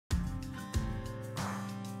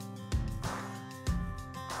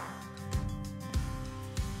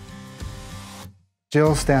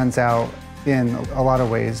Jill stands out in a lot of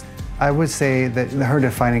ways. I would say that her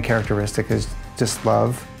defining characteristic is just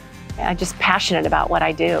love. I'm just passionate about what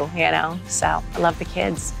I do, so I love the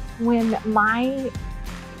kids. When my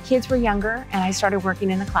kids were younger and I started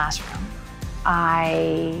working in the classroom,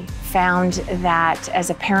 I found that as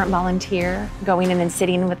a parent volunteer, going in and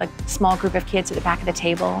sitting with a small group of kids at the back of the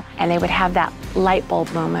table, and they would have that light bulb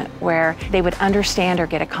moment where they would understand or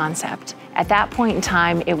get a concept. At that point in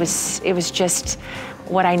time, it was just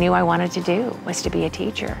what I knew I wanted to do, was to be a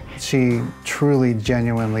teacher. She truly,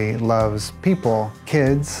 genuinely loves people,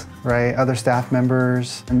 kids, right, other staff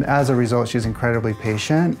members, and as a result, she's incredibly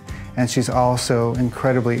patient, and she's also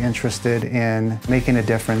incredibly interested in making a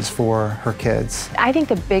difference for her kids. I think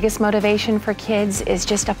the biggest motivation for kids is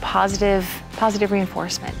just a positive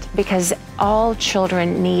reinforcement, because all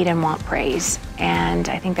children need and want praise, and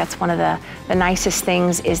I think that's one of the nicest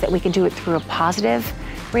things, is that we can do it through a positive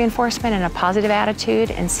reinforcement and a positive attitude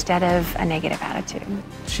instead of a negative attitude.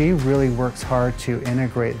 She really works hard to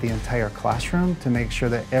integrate the entire classroom to make sure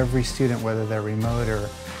that every student, whether they're remote or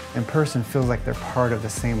in person, feels like they're part of the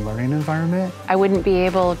same learning environment. I wouldn't be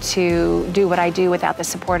able to do what I do without the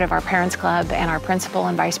support of our Parents Club and our principal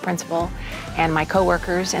and vice principal and my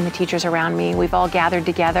coworkers and the teachers around me. We've all gathered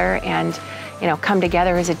together and come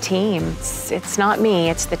together as a team. It's not me,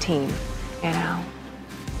 it's the team,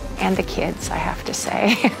 And the kids, I have to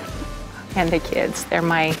say. And the kids, they're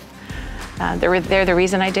the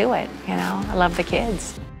reason I do it, I love the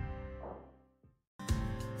kids.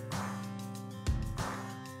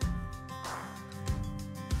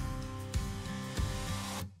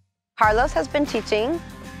 Carlos has been teaching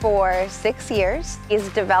for 6 years. He's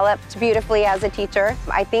developed beautifully as a teacher.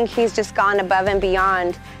 I think he's just gone above and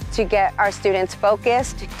beyond to get our students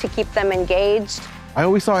focused, to keep them engaged. I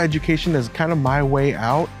always saw education as kind of my way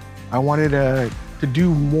out. I wanted to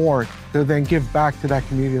do more to then give back to that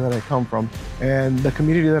community that I come from. And the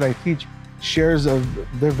community that I teach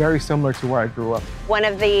they're very similar to where I grew up. One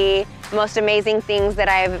of the most amazing things that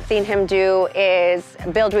I've seen him do is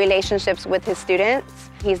build relationships with his students.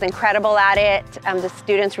 He's incredible at it. The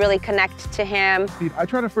students really connect to him. I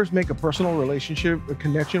try to first make a personal relationship, a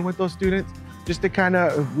connection with those students, just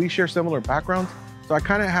to we share similar backgrounds. So I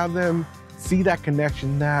kind of have them see that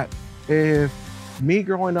connection, that if me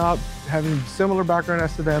growing up, having similar background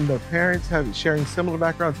as to them, their parents sharing similar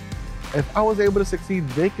backgrounds, if I was able to succeed,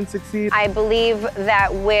 they can succeed. I believe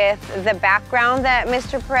that with the background that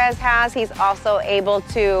Mr. Perez has, he's also able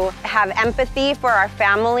to have empathy for our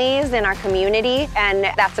families and our community, and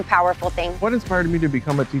that's a powerful thing. What inspired me to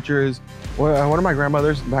become a teacher is one of my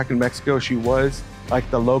grandmothers back in Mexico. She was like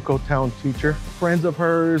the local town teacher. Friends of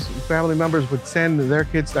hers, family members would send their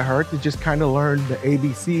kids to her to just kind of learn the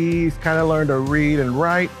ABCs, kind of learn to read and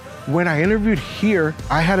write. When I interviewed here,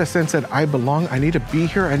 I had a sense that I belong, I need to be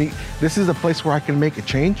here, this is a place where I can make a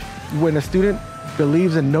change. When a student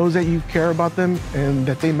believes and knows that you care about them and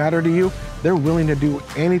that they matter to you, they're willing to do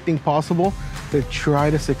anything possible to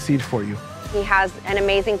try to succeed for you. He has an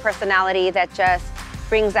amazing personality that just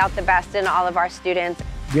brings out the best in all of our students.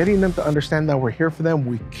 Getting them to understand that we're here for them,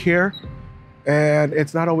 we care, and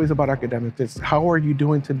it's not always about academics. It's how are you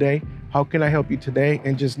doing today? How can I help you today?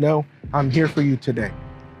 And just know I'm here for you today.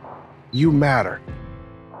 You matter.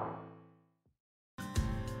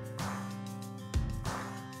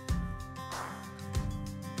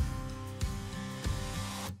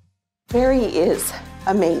 Mary is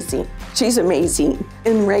amazing. She's amazing.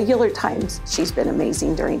 In regular times, she's been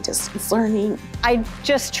amazing during distance learning. I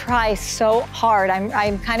just try so hard.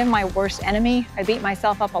 I'm kind of my worst enemy. I beat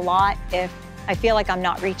myself up a lot if I feel like I'm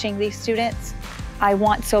not reaching these students. I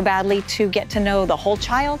want so badly to get to know the whole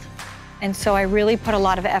child. And so I really put a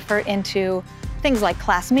lot of effort into things like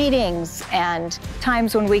class meetings and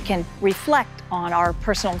times when we can reflect on our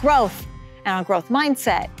personal growth and our growth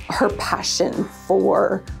mindset. Her passion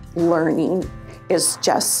for learning is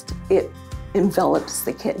just, it envelops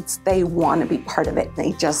the kids. They want to be part of it.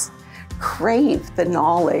 They just crave the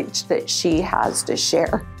knowledge that she has to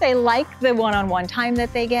share. They like the one-on-one time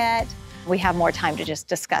that they get. We have more time to just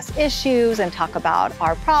discuss issues and talk about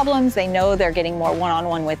our problems. They know they're getting more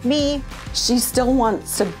one-on-one with me. She still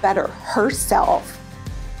wants to better herself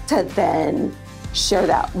to then share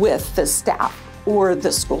that with the staff or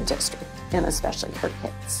the school district, and especially her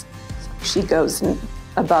kids. She goes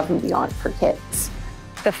above and beyond for kids.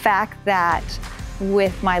 The fact that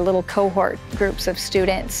with my little cohort groups of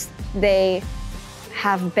students, they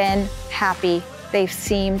have been happy. They've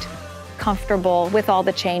seemed comfortable with all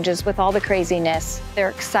the changes, with all the craziness.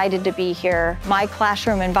 They're excited to be here. My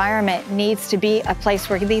classroom environment needs to be a place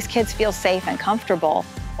where these kids feel safe and comfortable,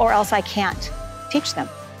 or else I can't teach them.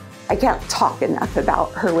 I can't talk enough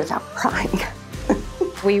about her without crying.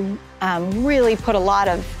 We really put a lot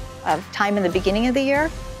of time in the beginning of the year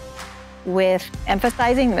with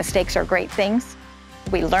emphasizing the mistakes are great things.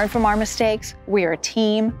 We learn from our mistakes. We are a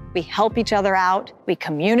team. We help each other out. We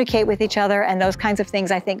communicate with each other. And those kinds of things,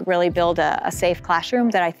 I think, really build a safe classroom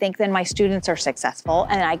that I think then my students are successful.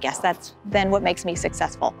 And I guess that's then what makes me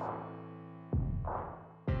successful.